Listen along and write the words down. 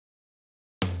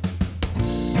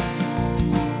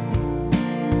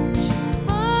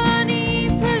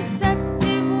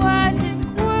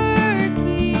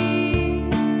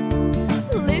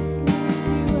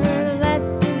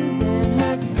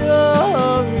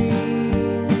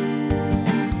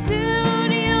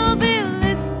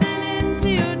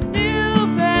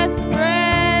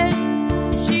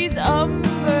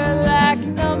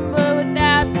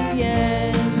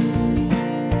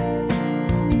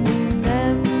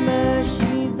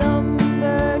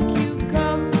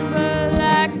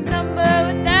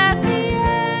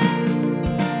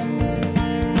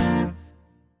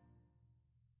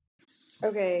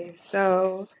Okay,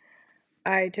 so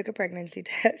I took a pregnancy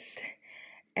test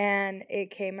and it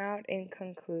came out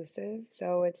inconclusive,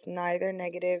 so it's neither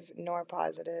negative nor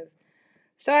positive.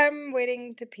 So I'm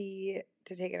waiting to pee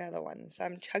to take another one. So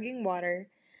I'm chugging water,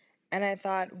 and I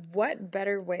thought, what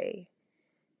better way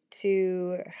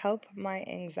to help my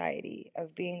anxiety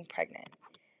of being pregnant,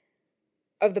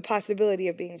 of the possibility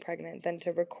of being pregnant, than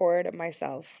to record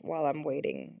myself while I'm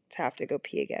waiting to have to go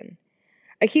pee again.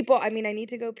 I need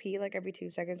to go pee like every 2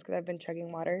 seconds because I've been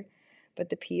chugging water,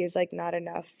 but the pee is like not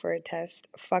enough for a test.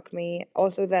 Fuck me.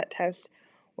 Also, that test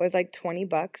was like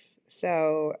 $20,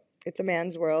 so it's a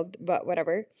man's world, but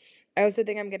whatever. I also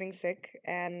think I'm getting sick,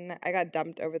 and I got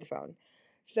dumped over the phone.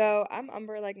 So I'm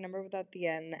Umber, like number without the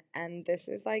N, and this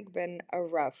has like been a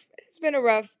rough. It's been a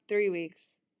rough 3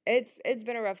 weeks. It's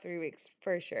been a rough 3 weeks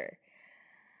for sure.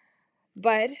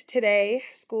 But today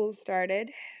school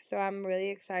started, so I'm really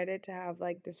excited to have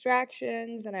like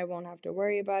distractions and I won't have to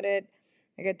worry about it.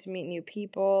 I get to meet new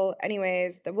people.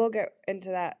 Anyways, we'll get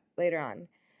into that later on.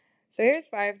 So here's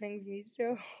 5 things you need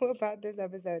to know about this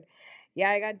episode. Yeah,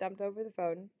 I got dumped over the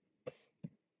phone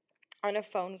on a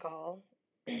phone call.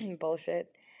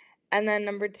 Bullshit. And then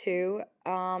number two,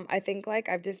 I think like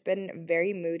I've just been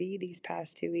very moody these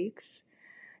past 2 weeks.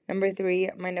 Number three,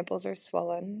 my nipples are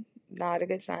swollen. Not a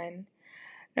good sign.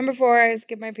 Number four, I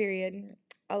skip my period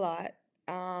a lot.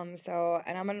 And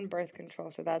I'm on birth control,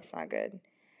 so that's not good.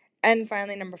 And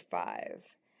finally, number five,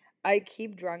 I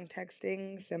keep drunk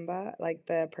texting Simba, like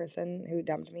the person who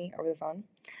dumped me over the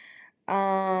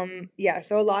phone. Yeah,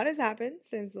 so a lot has happened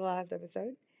since the last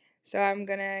episode. So I'm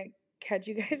gonna catch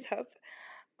you guys up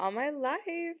on my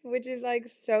life, which is like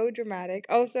so dramatic.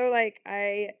 Also, like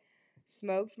I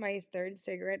smoked my third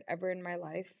cigarette ever in my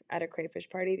life at a crayfish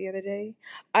party the other day.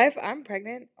 I'm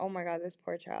pregnant. Oh my god, this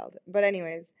poor child. But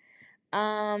anyways,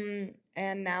 and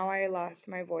now I lost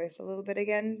my voice a little bit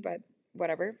again, but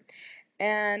whatever.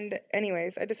 And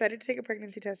anyways, I decided to take a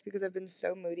pregnancy test because I've been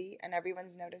so moody and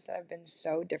everyone's noticed that I've been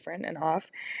so different and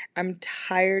off. I'm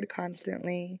tired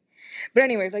constantly. But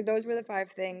anyways, like those were the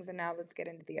 5 things, and now let's get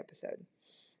into the episode.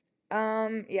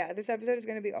 Yeah, this episode is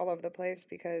going to be all over the place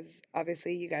because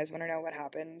obviously you guys want to know what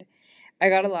happened. I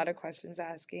got a lot of questions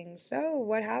asking, so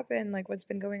what happened? Like, what's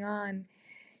been going on?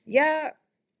 Yeah,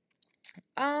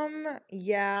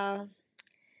 yeah,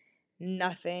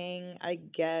 nothing, I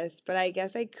guess. But I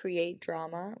guess I create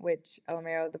drama, which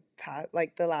LMAO,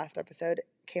 like the last episode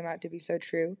came out to be so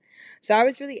true. So I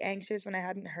was really anxious when I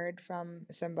hadn't heard from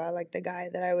Simba, like the guy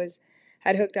that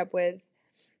had hooked up with.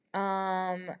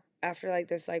 Um, After like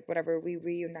this, like whatever, we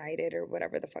reunited or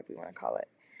whatever the fuck we want to call it.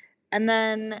 And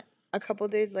then a couple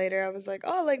days later, I was like,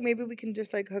 oh, like maybe we can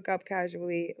just like hook up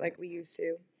casually like we used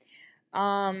to.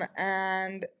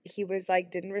 And he was like,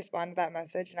 didn't respond to that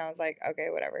message, and I was like, okay,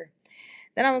 whatever.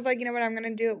 Then I was like, you know what, I'm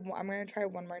gonna do it. I'm gonna try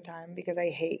one more time because I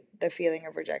hate the feeling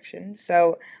of rejection.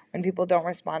 So when people don't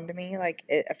respond to me, like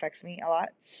it affects me a lot.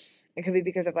 It could be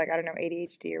because of like I don't know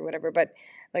ADHD or whatever, but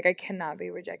like I cannot be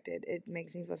rejected. It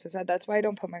makes me feel so sad. That's why I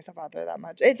don't put myself out there that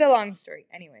much. It's a long story,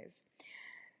 anyways.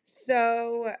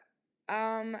 So,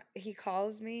 he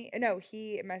calls me. No,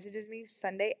 he messages me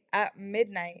Sunday at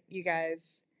midnight. You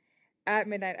guys, at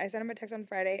midnight. I sent him a text on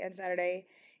Friday and Saturday.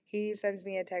 He sends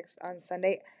me a text on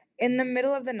Sunday in the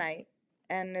middle of the night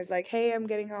and is like, "Hey, I'm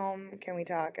getting home. Can we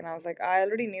talk?" And I was like, I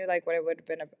already knew like what it would have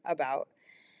been about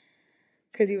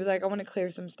because he was like, "I want to clear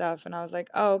some stuff," and I was like,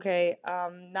 "Oh, okay.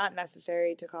 Not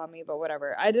necessary to call me, but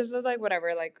whatever." I just was like,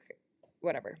 "Whatever, like,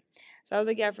 whatever." So I was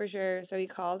like, "Yeah, for sure." So he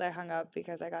called. I hung up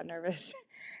because I got nervous,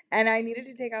 and I needed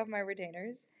to take off my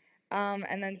retainers.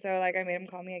 And then so like I made him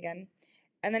call me again,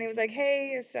 and then he was like,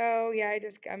 "Hey, so yeah,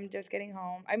 I'm just getting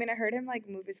home." I mean, I heard him like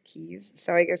move his keys,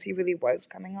 so I guess he really was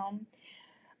coming home.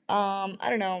 I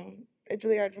don't know. It's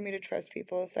really hard for me to trust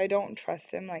people, so I don't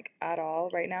trust him like at all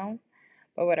right now.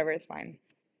 But whatever, it's fine.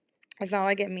 It's not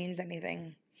like it means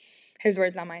anything. His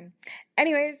words, not mine.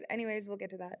 Anyways, we'll get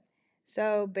to that.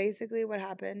 So basically, what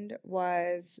happened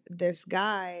was this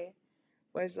guy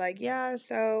was like, "Yeah,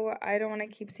 so I don't want to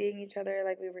keep seeing each other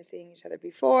like we were seeing each other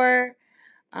before.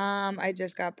 I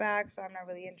just got back, so I'm not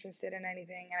really interested in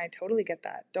anything." And I totally get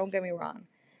that. Don't get me wrong.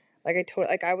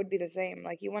 Like I would be the same.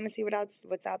 Like you want to see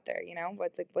what's out there, you know,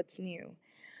 what's new.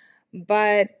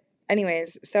 But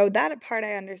anyways, so that part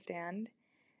I understand.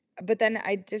 But then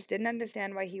I just didn't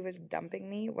understand why he was dumping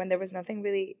me when there was nothing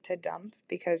really to dump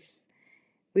because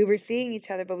we were seeing each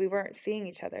other, but we weren't seeing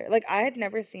each other. Like I had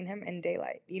never seen him in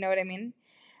daylight. You know what I mean?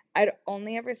 I'd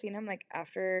only ever seen him like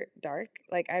after dark.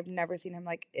 Like I've never seen him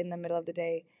like in the middle of the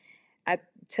day at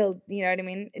till you know what I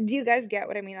mean? Do you guys get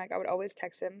what I mean? Like I would always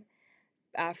text him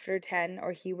after 10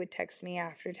 or he would text me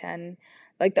after 10.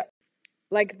 Like the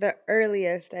like the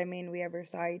earliest we ever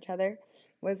saw each other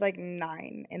was like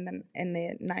 9 in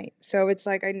the night. So it's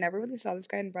like I never really saw this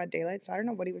guy in broad daylight, so I don't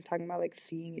know what he was talking about, like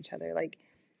seeing each other. Like,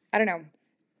 I don't know.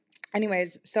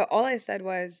 Anyways, so all I said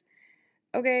was,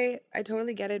 okay, I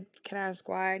totally get it. Can I ask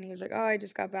why? And he was like, oh, I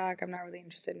just got back. I'm not really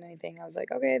interested in anything. I was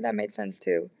like, okay, that made sense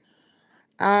too.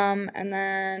 And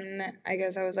then I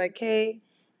guess I was like, okay.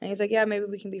 And he's like, yeah, maybe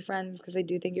we can be friends because I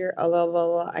do think you're a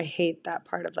little. I hate that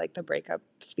part of like the breakup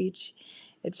speech.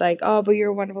 It's like, oh, but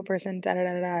you're a wonderful person. Da da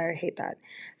da da. Da. I hate that.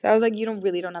 So I was like, you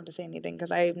don't have to say anything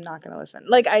because I'm not gonna listen.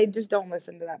 Like I just don't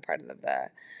listen to that part of the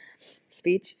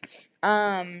speech.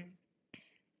 Um,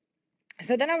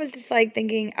 so then I was just like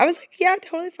thinking, I was like, yeah,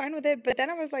 totally fine with it. But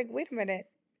then I was like, wait a minute.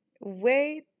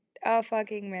 Wait a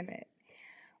fucking minute.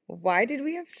 Why did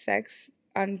we have sex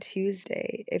on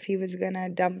Tuesday if he was gonna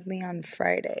dump me on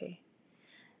Friday?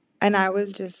 And I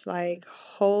was just like,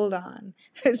 hold on.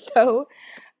 So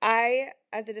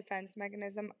as a defense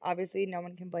mechanism, obviously no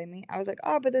one can blame me. I was like,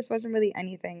 oh, but this wasn't really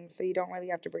anything, so you don't really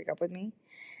have to break up with me.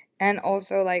 And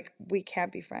also, like, we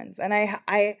can't be friends. And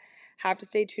I have to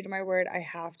stay true to my word. I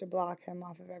have to block him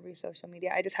off of every social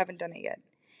media. I just haven't done it yet.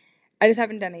 I just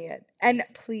haven't done it yet. And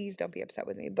please don't be upset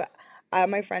with me. But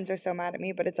my friends are so mad at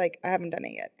me, but it's like, I haven't done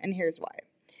it yet. And here's why.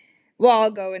 Well,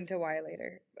 I'll go into why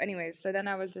later. Anyways, so then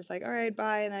I was just like, all right,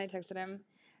 bye. And then I texted him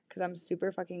because I'm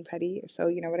super fucking petty. So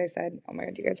you know what I said? Oh my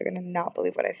God, you guys are going to not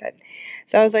believe what I said.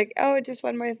 So I was like, oh, just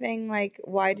one more thing. Like,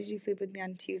 why did you sleep with me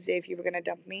on Tuesday if you were going to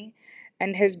dump me?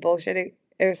 And his bullshit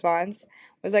response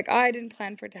was like, oh, I didn't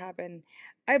plan for it to happen.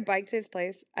 I biked to his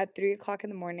place at 3 o'clock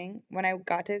in the morning. When I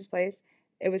got to his place,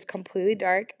 it was completely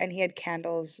dark and he had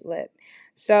candles lit.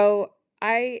 So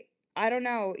I don't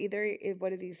know. Either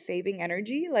what is he saving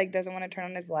energy? Like doesn't want to turn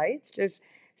on his lights, just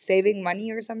saving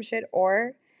money or some shit,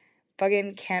 or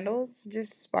fucking candles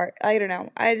just spark. I don't know.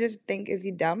 I just think is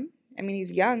he dumb? I mean,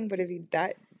 he's young, but is he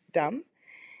that dumb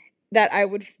that I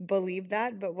would believe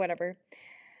that? But whatever.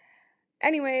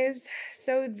 Anyways,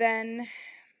 so then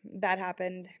that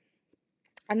happened.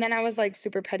 And then I was like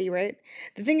super petty, right?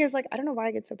 The thing is, like, I don't know why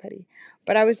I get so petty,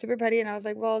 but I was super petty and I was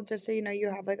like, well, just so you know, you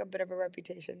have like a bit of a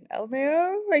reputation.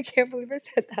 LMAO, I can't believe I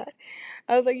said that.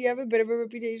 I was like, you have a bit of a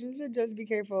reputation, so just be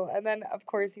careful. And then, of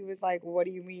course, he was like, what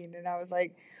do you mean? And I was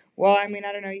like, well, I mean,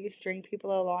 I don't know, you string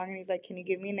people along. And he's like, can you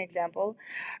give me an example?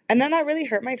 And then that really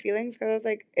hurt my feelings because I was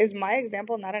like, is my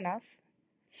example not enough?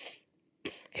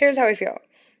 Here's how I feel.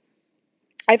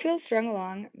 I feel strung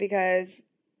along because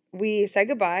we said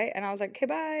goodbye and I was like, okay,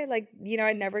 bye. Like,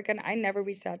 I never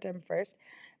reached out to him first.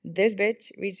 This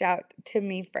bitch reached out to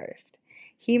me first.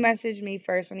 He messaged me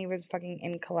first when he was fucking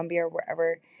in Colombia or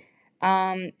wherever.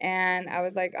 And I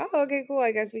was like, oh, okay, cool.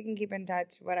 I guess we can keep in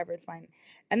touch. Whatever, it's fine.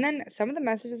 And then some of the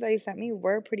messages that he sent me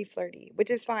were pretty flirty, which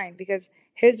is fine because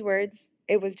his words,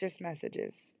 it was just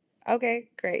messages. Okay,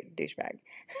 great, douchebag.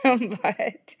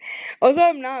 But also,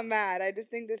 I'm not mad. I just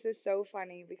think this is so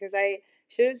funny because I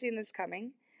should have seen this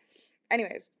coming.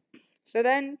 Anyways, so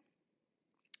then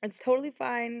it's totally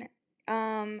fine.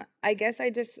 I guess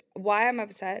why I'm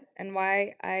upset and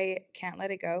why I can't let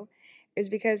it go is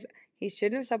because he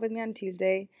shouldn't have slept with me on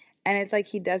Tuesday. And it's like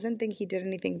he doesn't think he did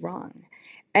anything wrong.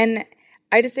 And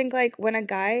I just think like when a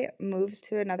guy moves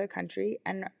to another country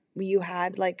and you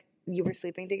were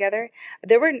sleeping together,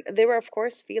 there were of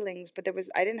course feelings, but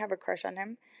I didn't have a crush on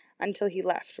him until he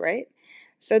left, right?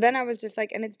 So then I was just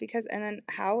like, and then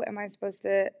how am I supposed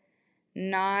to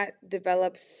not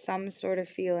develop some sort of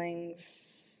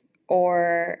feelings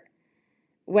or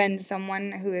when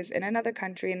someone who is in another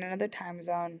country in another time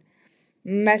zone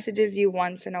messages you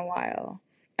once in a while.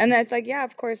 And that's like, yeah,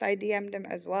 of course I DM'd him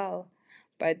as well,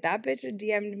 but that bitch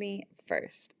DM'd me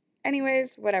first.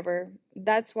 Anyways, whatever.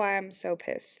 That's why I'm so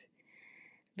pissed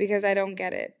because I don't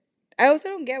get it. I also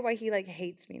don't get why he like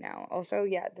hates me now. Also,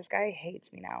 yeah, this guy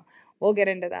hates me now. We'll get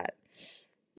into that.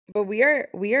 But we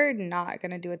are not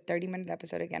gonna do a 30-minute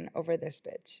episode again over this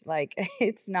bitch. Like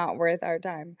it's not worth our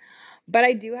time. But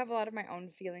I do have a lot of my own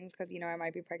feelings because I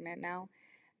might be pregnant now.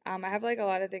 I have like a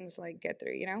lot of things to like get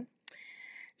through.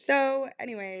 So,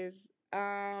 anyways,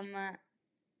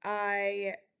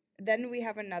 I then we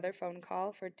have another phone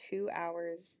call for 2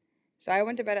 hours. So I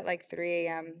went to bed at like 3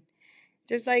 a.m.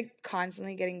 Just like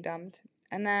constantly getting dumped.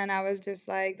 And then I was just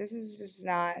like, this is just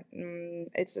not,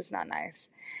 it's just not nice.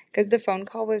 Because the phone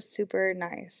call was super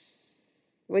nice,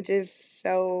 which is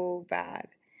so bad.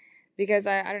 Because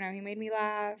I don't know, he made me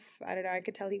laugh. I don't know, I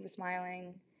could tell he was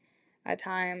smiling at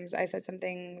times. I said some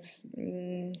things,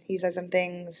 he said some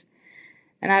things.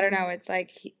 And I don't know, it's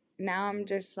like now I'm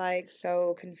just like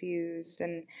so confused.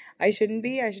 And I shouldn't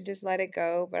be, I should just let it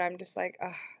go. But I'm just like,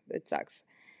 ugh, it sucks.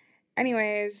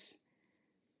 Anyways,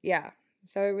 yeah.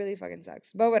 So it really fucking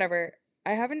sucks. But whatever.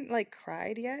 I haven't like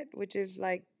cried yet, which is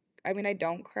like, I mean, I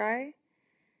don't cry,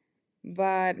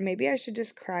 but maybe I should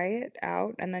just cry it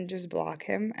out and then just block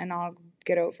him and I'll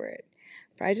get over it.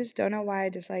 But I just don't know why I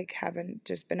just like haven't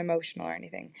just been emotional or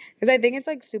anything. Because I think it's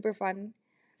like super fun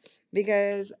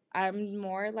because I'm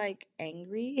more like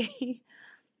angry.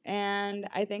 And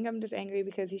I think I'm just angry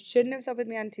because he shouldn't have slept with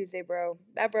me on Tuesday, bro.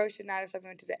 That bro should not have slept with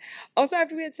me on Tuesday. Also,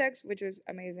 after we had sex, which was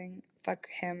amazing, fuck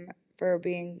him for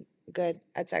being good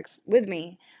at sex with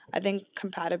me. I think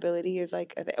compatibility is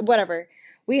like whatever.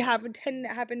 We happen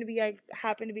to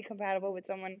be compatible with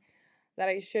someone that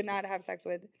I should not have sex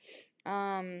with.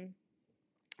 Um,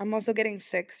 I'm also getting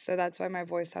sick, so that's why my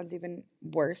voice sounds even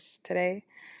worse today.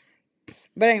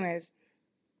 But anyways,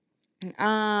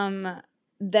 Um,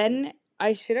 then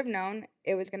I should have known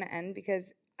it was gonna end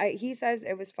because he says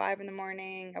it was 5 in the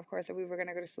morning. Of course, we were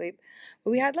gonna go to sleep,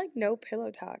 but we had like no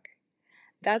pillow talk.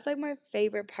 That's like my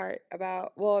favorite part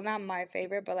about, well, not my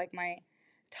favorite, but like my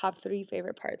top three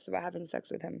favorite parts about having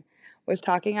sex with him was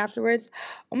talking afterwards.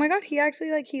 Oh my God, he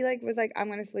was like, I'm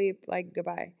gonna sleep, like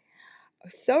goodbye.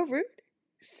 So rude.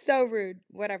 So rude.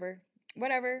 Whatever.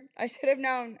 Whatever. I should have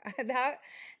known. That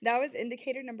was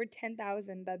indicator number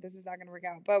 10,000 that this was not going to work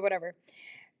out. But whatever.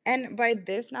 And by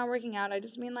this not working out, I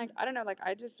just mean like I don't know, like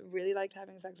I just really liked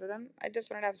having sex with him. I just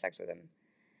wanted to have sex with him.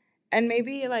 And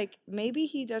maybe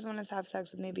he does want us to have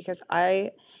sex with me because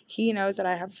he knows that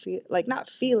I have like not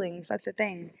feelings, that's the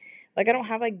thing. Like I don't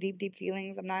have like deep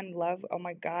feelings. I'm not in love. Oh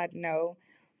my god, no.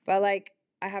 But like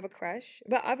I have a crush.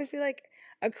 But obviously like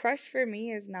a crush for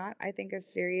me is not I think as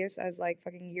serious as like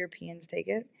fucking Europeans take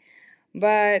it.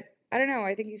 But I don't know.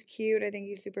 I think he's cute. I think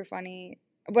he's super funny.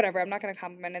 Whatever. I'm not going to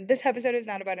compliment him. This episode is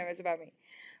not about him. It's about me.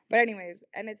 But anyways,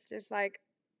 and it's just like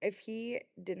if he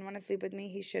didn't want to sleep with me,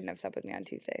 he shouldn't have slept with me on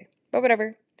Tuesday. But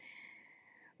whatever.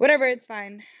 Whatever, it's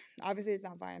fine. Obviously it's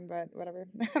not fine, but whatever.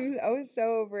 I was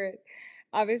so over it.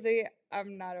 Obviously,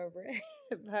 I'm not over it.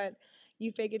 But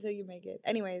you fake it till you make it.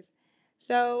 Anyways,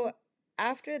 so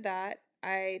after that,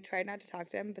 I tried not to talk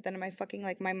to him, but then my fucking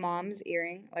like my mom's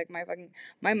earring, like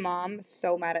my mom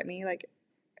so mad at me, like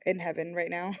in heaven right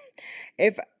now.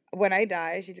 If when I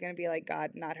die, she's gonna be like,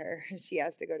 God, not her. She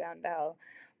has to go down to hell.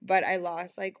 But I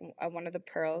lost like one of the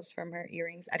pearls from her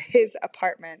earrings at his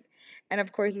apartment, and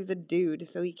of course he's a dude,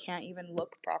 so he can't even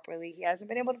look properly. He hasn't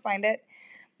been able to find it,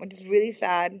 which is really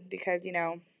sad because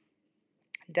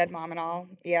dead mom and all.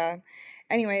 Yeah.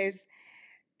 Anyways,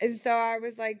 and so I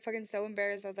was like fucking so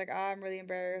embarrassed. I was like, oh, I'm really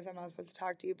embarrassed. I'm not supposed to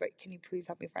talk to you, but can you please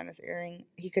help me find this earring?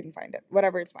 He couldn't find it.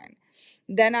 Whatever, it's fine.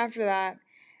 Then after that,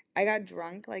 I got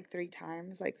drunk like 3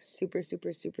 times, like super,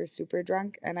 super, super, super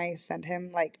drunk, and I sent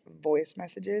him like voice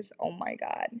messages. Oh my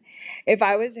God. If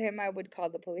I was him, I would call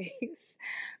the police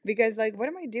because, like, what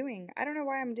am I doing? I don't know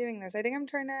why I'm doing this. I think I'm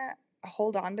trying to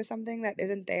hold on to something that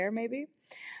isn't there, maybe.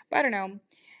 But I don't know.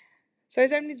 So I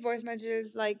sent him these voice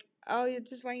messages like, oh, I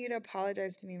just want you to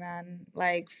apologize to me, man.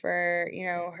 Like, for,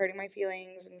 hurting my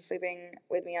feelings and sleeping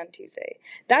with me on Tuesday.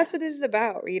 That's what this is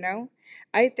about.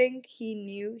 I think he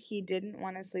knew he didn't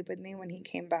want to sleep with me when he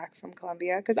came back from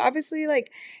Colombia. Because obviously,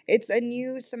 like, it's a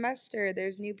new semester,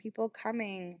 there's new people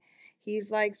coming.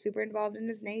 He's like super involved in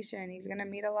his nation. He's going to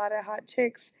meet a lot of hot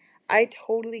chicks. I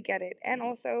totally get it. And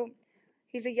also,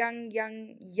 he's a young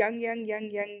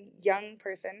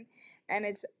person, and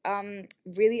it's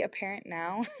really apparent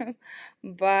now.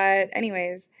 But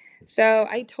anyways, so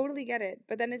I totally get it.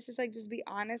 But then it's just like just be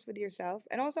honest with yourself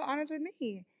and also honest with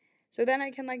me. So then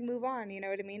I can like move on, you know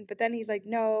what I mean? But then he's like,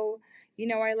 "No,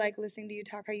 I like listening to you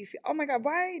talk how you feel." Oh my god,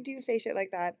 why do you say shit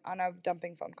like that on a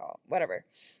dumping phone call? Whatever.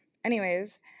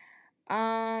 Anyways,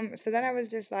 so then I was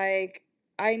just like,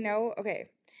 I know, okay.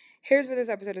 Here's what this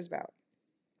episode is about.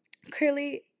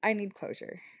 Clearly, I need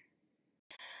closure.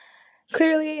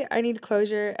 Clearly, I need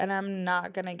closure, and I'm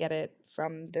not gonna get it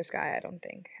from this guy, I don't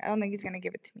think. I don't think he's gonna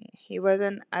give it to me. He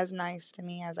wasn't as nice to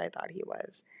me as I thought he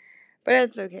was. But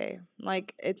it's okay.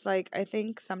 Like, it's like, I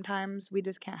think sometimes we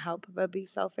just can't help but be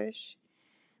selfish.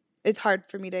 It's hard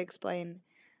for me to explain.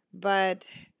 But,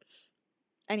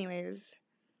 anyways,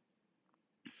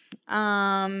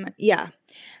 yeah.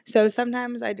 So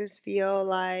sometimes I just feel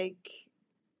like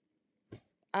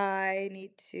I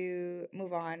need to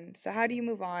move on. So, how do you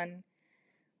move on?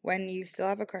 When you still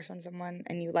have a crush on someone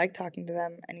and you like talking to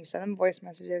them and you send them voice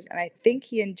messages, and I think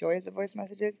he enjoys the voice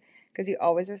messages because he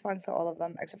always responds to all of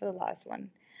them except for the last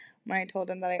one when I told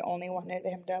him that I only wanted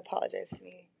him to apologize to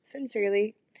me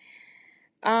sincerely.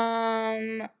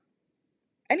 um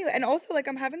anyway, and also like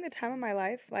I'm having the time of my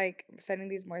life, like sending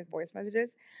these more voice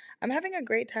messages. I'm having a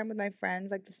great time with my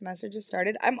friends. Like the semester just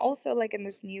started. I'm also like in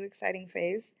this new exciting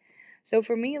phase, So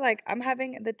for me, like, I'm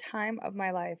having the time of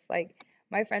my life. Like,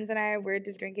 my friends and I, we're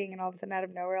just drinking, and all of a sudden, out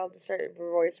of nowhere, I'll just start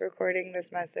voice recording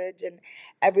this message, and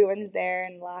everyone's there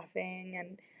and laughing,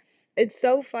 and it's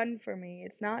so fun for me.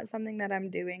 It's not something that I'm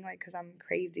doing like because I'm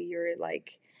crazy or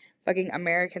like fucking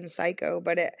American Psycho,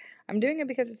 but I'm doing it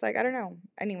because it's like I don't know.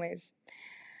 Anyways,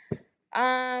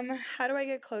 how do I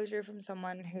get closure from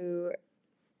someone who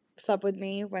slept with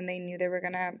me when they knew they were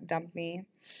gonna dump me?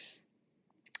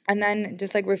 And then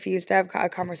just like refuse to have a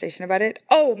conversation about it.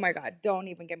 Oh my god, don't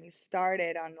even get me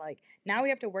started on like now we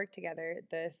have to work together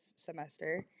this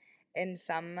semester in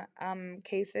some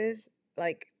cases,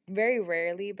 like very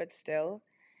rarely, but still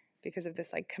because of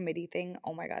this like committee thing.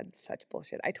 Oh my god, such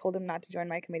bullshit. I told him not to join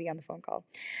my committee on the phone call.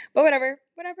 But whatever,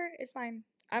 it's fine.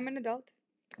 I'm an adult.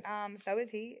 So is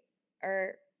he.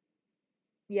 Or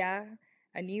yeah,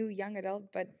 a new young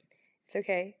adult, but it's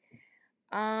okay.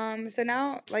 So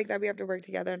now like that we have to work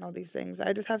together and all these things.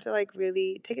 I just have to like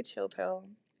really take a chill pill.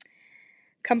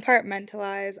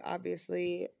 Compartmentalize,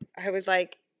 obviously. I was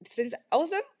like since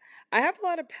also I have a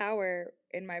lot of power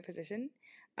in my position.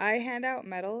 I hand out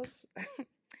medals.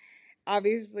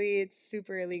 Obviously, it's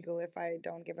super illegal if I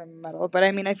don't give him a medal, but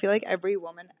I mean, I feel like every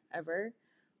woman ever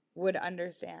would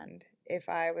understand if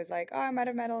I was like, "Oh, I'm out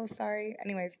of medals, sorry."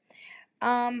 Anyways,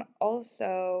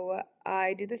 also,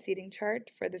 I do the seating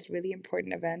chart for this really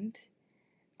important event.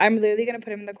 I'm literally gonna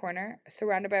put him in the corner,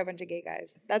 surrounded by a bunch of gay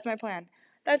guys. That's my plan.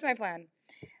 That's my plan.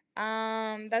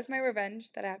 That's my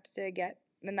revenge that I have to get.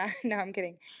 No, I'm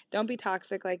kidding. Don't be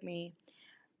toxic like me.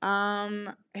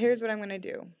 Here's what I'm gonna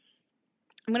do.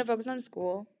 I'm gonna focus on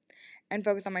school and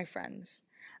focus on my friends.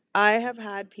 I have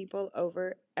had people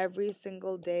over every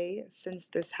single day since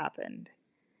this happened.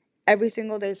 Every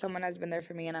single day, someone has been there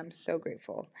for me, and I'm so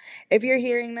grateful. If you're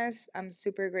hearing this, I'm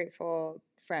super grateful,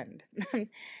 friend.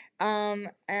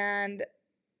 And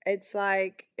it's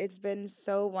like, it's been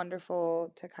so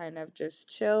wonderful to kind of just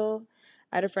chill.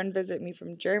 I had a friend visit me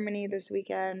from Germany this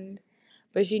weekend,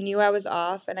 but she knew I was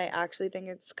off, and I actually think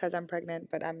it's because I'm pregnant,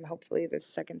 but I'm hopefully this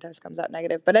second test comes out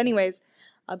negative. But anyways,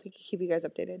 keep you guys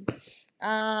updated.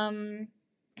 Um,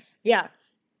 yeah,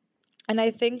 and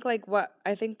I think like what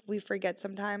I think we forget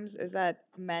sometimes is that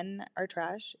men are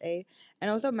trash,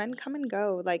 and also men come and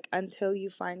go like until you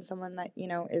find someone that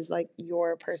is like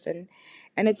your person,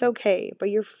 and it's okay. But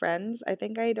your friends, I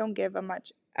think I don't give a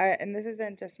much. And this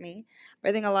isn't just me, but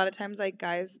I think a lot of times like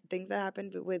guys, things that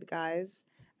happen with guys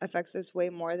affects us way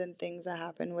more than things that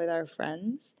happen with our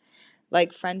friends.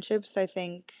 Like friendships, I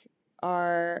think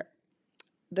are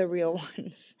the real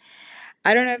ones.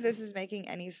 I don't know if this is making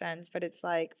any sense, but it's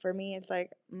like for me, it's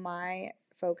like my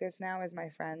focus now is my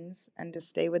friends and to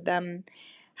stay with them,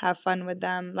 have fun with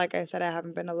them. Like I said, I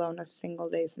haven't been alone a single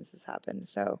day since this happened.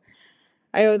 So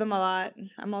I owe them a lot.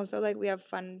 I'm also like, we have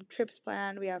fun trips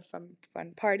planned, we have fun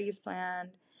parties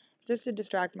planned just to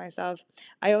distract myself.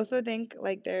 I also think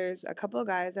like there's a couple of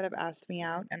guys that have asked me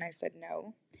out and I said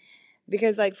no.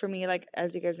 Because like for me, like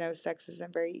as you guys know, sex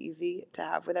isn't very easy to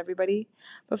have with everybody.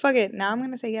 But fuck it, now I'm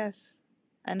gonna say yes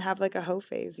and have like a hoe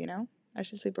phase. I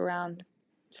should sleep around,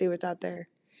 see what's out there.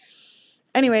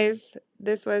 Anyways,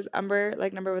 this was Umber,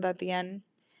 like number without the N.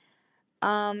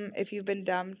 If you've been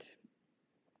dumped,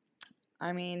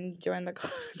 I mean, join the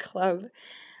club.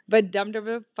 But dumped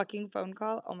over a fucking phone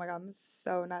call. Oh my god, I'm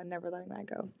so not never letting that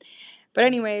go. But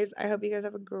anyways, I hope you guys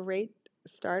have a great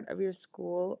start of your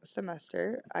school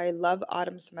semester. I love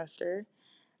autumn semester.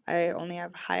 I only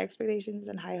have high expectations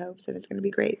and high hopes, and it's going to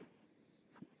be great.